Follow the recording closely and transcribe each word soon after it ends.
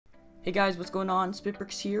Hey guys, what's going on?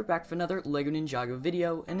 SpitBrix here, back for another LEGO Ninjago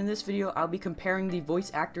video, and in this video I'll be comparing the voice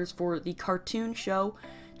actors for the cartoon show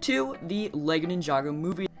to the LEGO Ninjago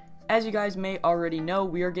movie. As you guys may already know,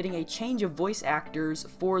 we are getting a change of voice actors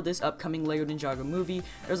for this upcoming LEGO Ninjago movie.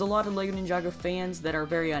 There's a lot of LEGO Ninjago fans that are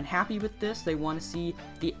very unhappy with this. They want to see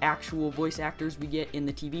the actual voice actors we get in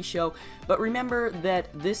the TV show. But remember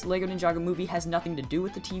that this LEGO Ninjago movie has nothing to do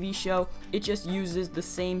with the TV show. It just uses the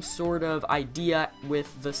same sort of idea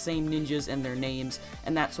with the same ninjas and their names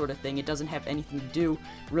and that sort of thing. It doesn't have anything to do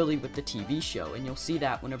really with the TV show, and you'll see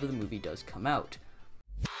that whenever the movie does come out.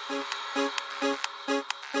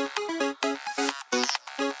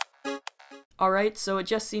 Alright, so it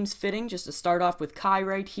just seems fitting just to start off with Kai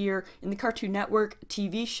right here. In the Cartoon Network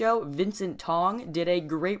TV show, Vincent Tong did a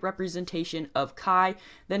great representation of Kai.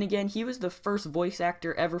 Then again, he was the first voice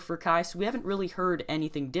actor ever for Kai, so we haven't really heard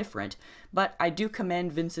anything different. But I do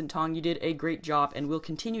commend Vincent Tong. You did a great job and will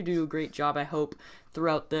continue to do a great job, I hope,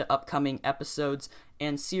 throughout the upcoming episodes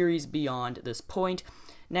and series beyond this point.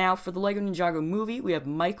 Now, for the LEGO Ninjago movie, we have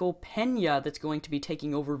Michael Pena that's going to be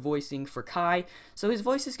taking over voicing for Kai. So his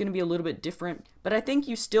voice is going to be a little bit different, but I think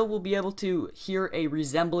you still will be able to hear a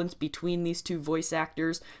resemblance between these two voice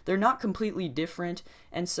actors. They're not completely different,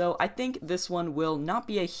 and so I think this one will not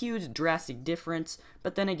be a huge drastic difference,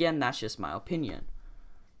 but then again, that's just my opinion.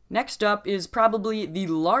 Next up is probably the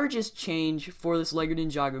largest change for this LEGO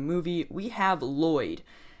Ninjago movie. We have Lloyd.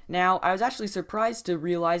 Now, I was actually surprised to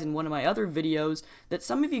realize in one of my other videos that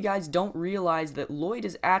some of you guys don't realize that Lloyd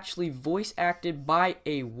is actually voice acted by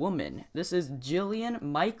a woman. This is Jillian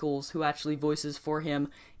Michaels who actually voices for him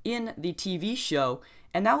in the TV show,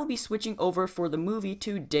 and that will be switching over for the movie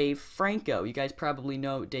to Dave Franco. You guys probably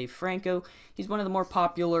know Dave Franco. He's one of the more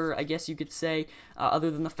popular, I guess you could say,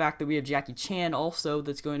 other than the fact that we have Jackie Chan also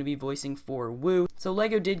that's going to be voicing for Wu. So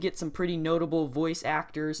LEGO did get some pretty notable voice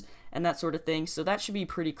actors and that sort of thing, so that should be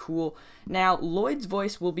pretty cool. Now, Lloyd's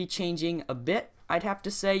voice will be changing a bit, I'd have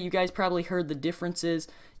to say. You guys probably heard the differences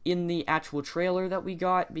in the actual trailer that we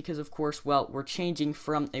got, because of course, well, we're changing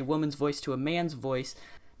from a woman's voice to a man's voice.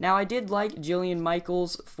 Now, I did like Jillian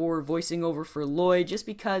Michaels for voicing over for Lloyd, just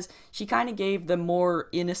because she kind of gave the more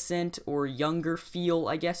innocent or younger feel,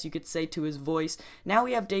 I guess you could say, to his voice. Now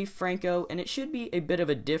we have Dave Franco, and it should be a bit of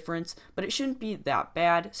a difference, but it shouldn't be that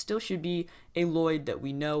bad. Still should be a Lloyd that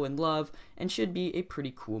we know and love, and should be a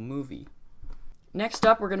pretty cool movie. Next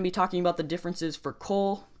up, we're going to be talking about the differences for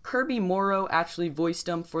Cole. Kirby Morrow actually voiced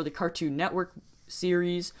him for the Cartoon Network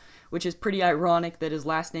series, which is pretty ironic that his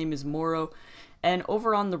last name is Morrow. And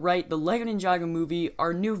over on the right, the LEGO Ninjago movie,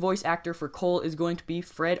 our new voice actor for Cole is going to be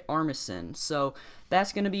Fred Armisen. So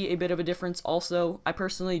that's going to be a bit of a difference also. I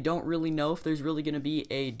personally don't really know if there's really going to be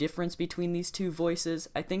a difference between these two voices.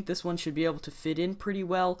 I think this one should be able to fit in pretty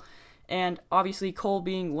well. And obviously, Cole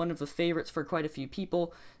being one of the favorites for quite a few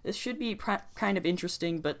people, this should be kind of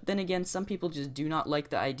interesting. But then again, some people just do not like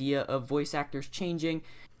the idea of voice actors changing.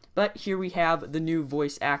 But here we have the new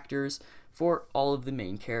voice actors for all of the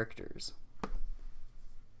main characters.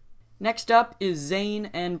 Next up is Zane,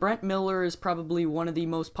 and Brent Miller is probably one of the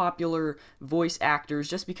most popular voice actors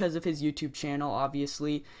just because of his YouTube channel,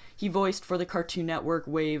 obviously. He voiced for the Cartoon Network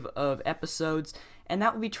wave of episodes, and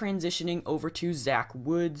that will be transitioning over to Zach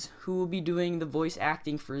Woods, who will be doing the voice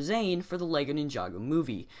acting for Zane for the LEGO Ninjago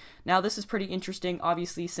movie. Now, this is pretty interesting,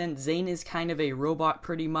 obviously, since Zane is kind of a robot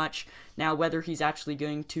pretty much. Now, whether he's actually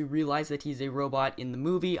going to realize that he's a robot in the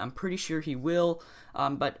movie, I'm pretty sure he will,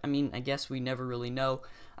 but, I mean, I guess we never really know.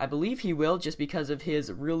 I believe he will, just because of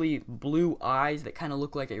his really blue eyes that kind of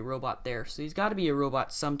look like a robot there. So he's got to be a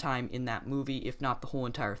robot sometime in that movie, if not the whole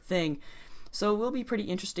entire thing. So it will be pretty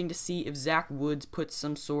interesting to see if Zach Woods puts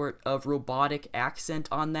some sort of robotic accent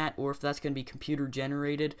on that, or if that's going to be computer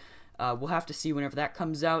generated. We'll have to see whenever that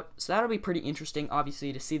comes out. So that'll be pretty interesting,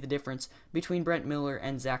 obviously, to see the difference between Brent Miller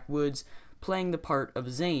and Zach Woods playing the part of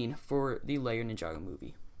Zane for the LEGO Ninjago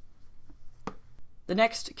movie. The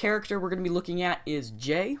next character we're going to be looking at is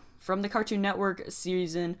Jay from the Cartoon Network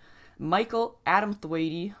season. Michael Adam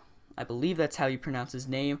Thwaitie, I believe that's how you pronounce his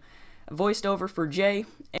name, voiced over for Jay.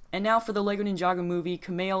 And now for the LEGO Ninjago movie,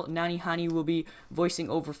 Kumail Nanjiani will be voicing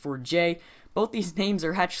over for Jay. Both these names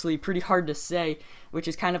are actually pretty hard to say, which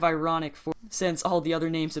is kind of ironic since all the other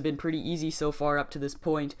names have been pretty easy so far up to this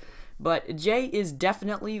point. But Jay is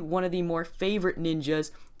definitely one of the more favorite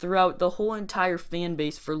ninjas throughout the whole entire fan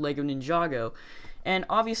base for LEGO Ninjago. And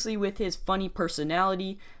obviously with his funny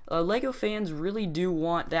personality, LEGO fans really do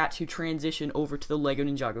want that to transition over to the LEGO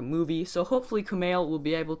Ninjago movie, so hopefully Kumail will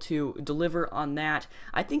be able to deliver on that.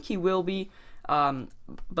 I think he will be.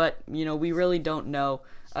 But, you know, we really don't know.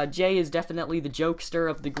 Jay is definitely the jokester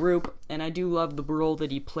of the group, and I do love the role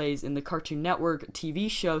that he plays in the Cartoon Network TV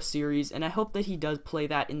show series, and I hope that he does play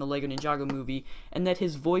that in the Lego Ninjago movie, and that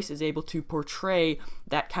his voice is able to portray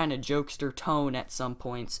that kind of jokester tone at some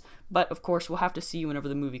points. But, of course, we'll have to see whenever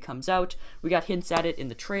the movie comes out. We got hints at it in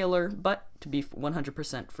the trailer, but to be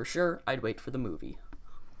 100% for sure, I'd wait for the movie.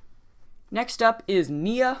 Next up is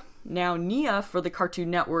Nia. Now, Nia for the Cartoon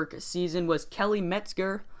Network season was Kelly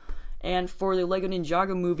Metzger, and for the Lego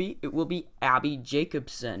Ninjago movie, it will be Abby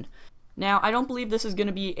Jacobson. Now, I don't believe this is going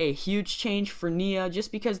to be a huge change for Nia,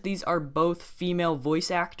 just because these are both female voice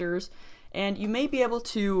actors, and you may be able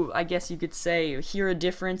to, I guess you could say, hear a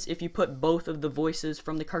difference if you put both of the voices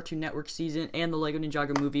from the Cartoon Network season and the Lego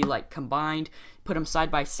Ninjago movie, like, combined, put them side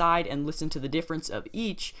by side, and listen to the difference of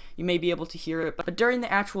each. You may be able to hear it, but during the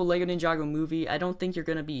actual Lego Ninjago movie, I don't think you're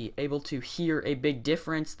going to be able to hear a big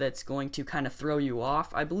difference that's going to kind of throw you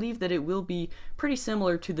off. I believe that it will be pretty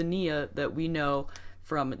similar to the Nia that we know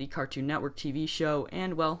from the Cartoon Network TV show,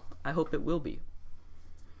 and, well, I hope it will be.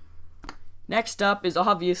 Next up is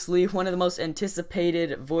obviously one of the most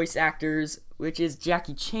anticipated voice actors, which is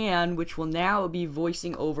Jackie Chan, which will now be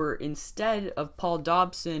voicing over instead of Paul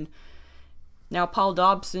Dobson. Now, Paul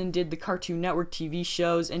Dobson did the Cartoon Network TV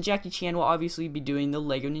shows, and Jackie Chan will obviously be doing the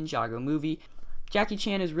Lego Ninjago movie. Jackie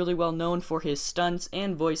Chan is really well known for his stunts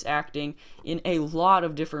and voice acting in a lot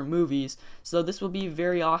of different movies, so this will be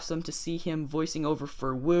very awesome to see him voicing over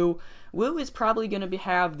for Wu. Wu is probably going to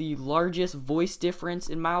have the largest voice difference,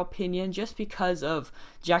 in my opinion, just because of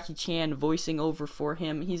Jackie Chan voicing over for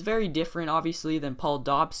him. He's very different, obviously, than Paul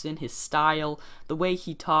Dobson, his style, the way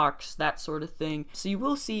he talks, that sort of thing. So you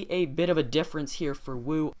will see a bit of a difference here for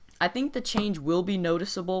Wu. I think the change will be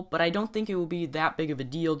noticeable, but I don't think it will be that big of a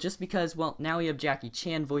deal just because, well, now we have Jackie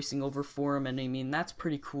Chan voicing over for him, and I mean, that's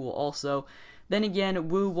pretty cool also. Then again,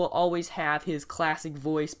 Wu will always have his classic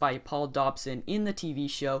voice by Paul Dobson in the TV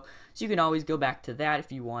show, so you can always go back to that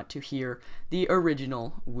if you want to hear the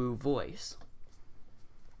original Wu voice.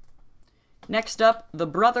 Next up, the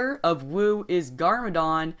brother of Wu is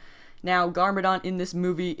Garmadon. Now, Garmadon in this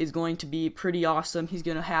movie is going to be pretty awesome. He's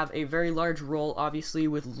going to have a very large role, obviously,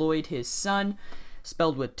 with Lloyd, his son,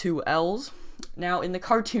 spelled with 2 L's. Now, in the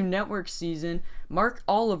Cartoon Network season, Mark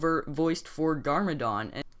Oliver voiced for Garmadon.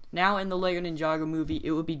 And now, in the Lego Ninjago movie,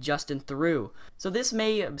 it will be Justin Theroux. So this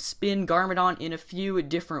may spin Garmadon in a few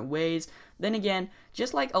different ways. Then again,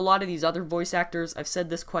 just like a lot of these other voice actors, I've said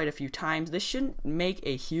this quite a few times, this shouldn't make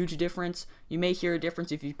a huge difference. You may hear a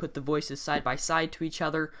difference if you put the voices side by side to each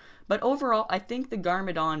other, but overall, I think the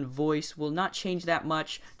Garmadon voice will not change that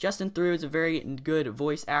much. Justin Theroux is a very good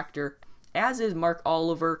voice actor, as is Mark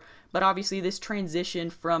Oliver, but obviously this transition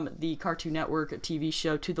from the Cartoon Network TV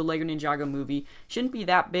show to the Lego Ninjago movie shouldn't be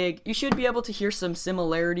that big. You should be able to hear some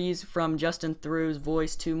similarities from Justin Theroux's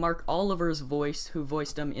voice to Mark Oliver's voice, who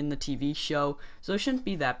voiced him in the TV show, so it shouldn't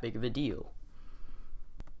be that big of a deal.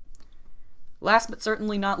 Last but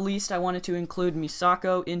certainly not least, I wanted to include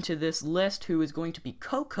Misako into this list, who is going to be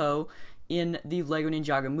Coco in the Lego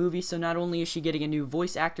Ninjago movie. So not only is she getting a new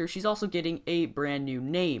voice actor, she's also getting a brand new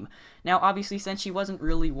name. Now, obviously, since she wasn't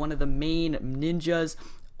really one of the main ninjas,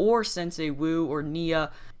 or Sensei Wu or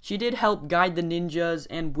Nia, she did help guide the ninjas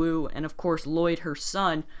and Wu, and of course Lloyd, her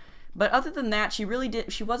son. But other than that, she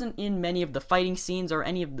wasn't in many of the fighting scenes or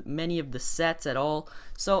many of the sets at all.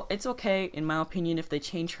 So it's okay, in my opinion, if they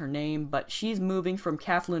change her name. But she's moving from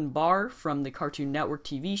Kathleen Barr from the Cartoon Network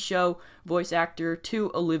TV show voice actor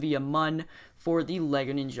to Olivia Munn for the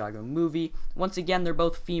Lego Ninjago movie. Once again, they're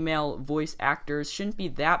both female voice actors. Shouldn't be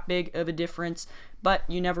that big of a difference, but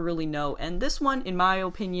you never really know. And this one, in my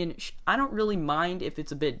opinion, I don't really mind if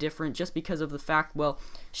it's a bit different, just because of the fact, well,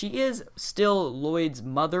 she is still Lloyd's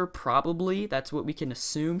mother, probably. That's what we can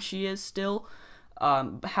assume she is still.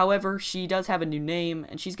 However, she does have a new name,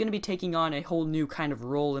 and she's going to be taking on a whole new kind of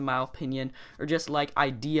role, in my opinion, or just like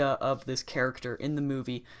idea of this character in the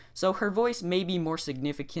movie. So her voice may be more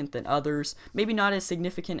significant than others, maybe not as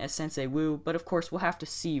significant as Sensei Wu, but of course we'll have to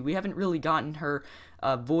see. We haven't really gotten her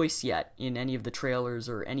voice yet in any of the trailers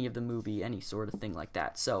or any of the movie, any sort of thing like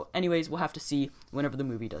that. So anyways, we'll have to see whenever the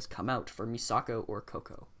movie does come out for Misako or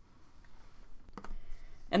Coco.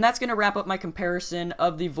 And that's going to wrap up my comparison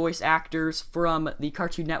of the voice actors from the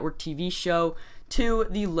Cartoon Network TV show to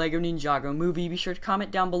the Lego Ninjago movie. Be sure to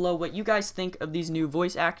comment down below what you guys think of these new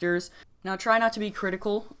voice actors. Now, try not to be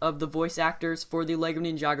critical of the voice actors for the Lego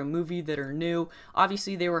Ninjago movie that are new.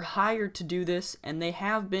 Obviously, they were hired to do this, and they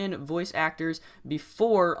have been voice actors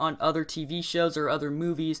before on other TV shows or other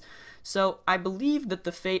movies. So I believe that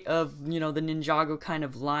the fate of, the Ninjago kind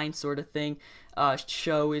of line sort of thing,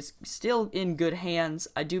 show is still in good hands.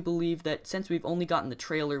 I do believe that since we've only gotten the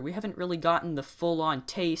trailer, we haven't really gotten the full-on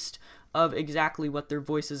taste of exactly what their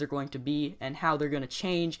voices are going to be and how they're going to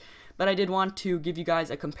change. But I did want to give you guys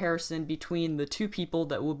a comparison between the two people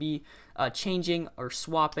that will be changing or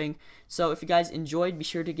swapping. So if you guys enjoyed, be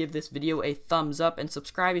sure to give this video a thumbs up and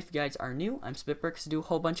subscribe if you guys are new. I'm SpitBrix, do a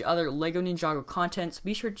whole bunch of other LEGO Ninjago content, so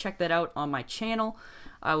be sure to check that out on my channel.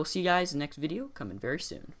 I will see you guys in the next video coming very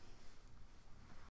soon.